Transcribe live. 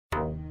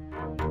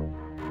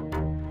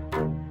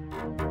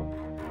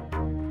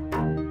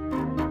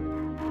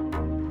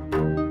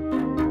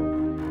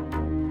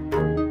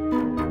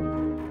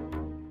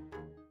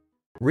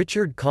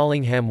Richard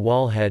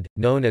Collingham-Wallhead,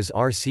 known as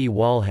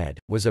C.Wallhead,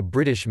 was a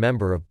British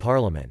Member of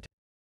Parliament.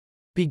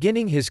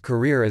 Beginning his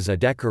career as a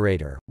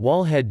decorator,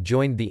 Wallhead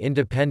joined the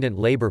Independent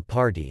Labour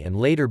Party and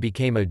later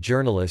became a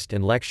journalist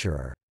and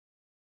lecturer.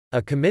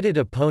 A committed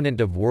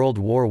opponent of World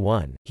War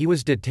I, he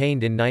was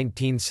detained in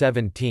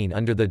 1917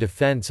 under the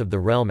Defence of the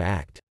Realm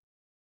Act.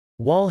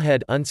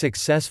 Wallhead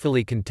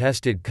unsuccessfully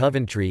contested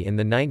Coventry in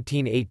the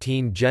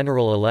 1918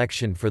 general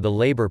election for the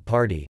Labour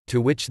Party, to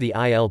which the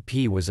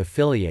ILP was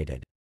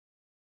affiliated.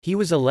 He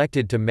was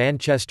elected to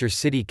Manchester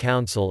City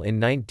Council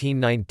in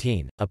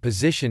 1919, a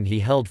position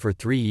he held for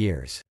 3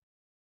 years.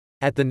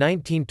 At the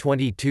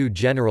 1922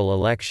 general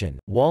election,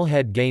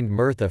 Wallhead gained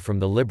Merthyr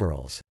from the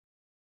Liberals.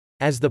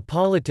 As the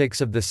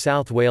politics of the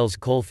South Wales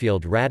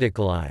coalfield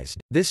radicalised,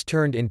 this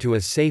turned into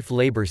a safe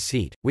Labour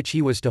seat, which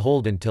he was to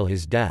hold until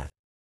his death.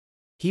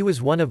 He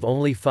was one of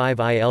only 5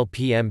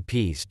 ILP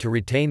MPs to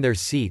retain their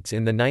seats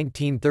in the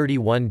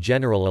 1931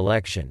 general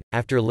election,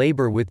 after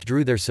Labour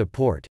withdrew their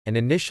support, and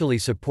initially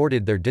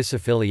supported their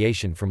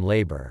disaffiliation from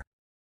Labour.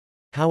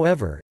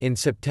 However, in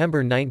September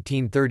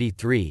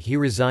 1933 he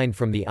resigned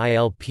from the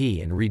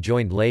ILP and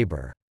rejoined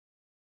Labour.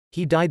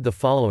 He died the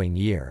following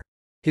year.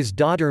 His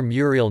daughter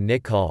Muriel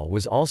Nicol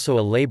was also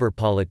a Labour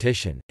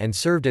politician, and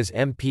served as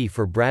MP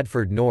for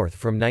Bradford North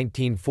from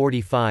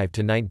 1945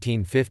 to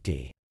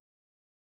 1950.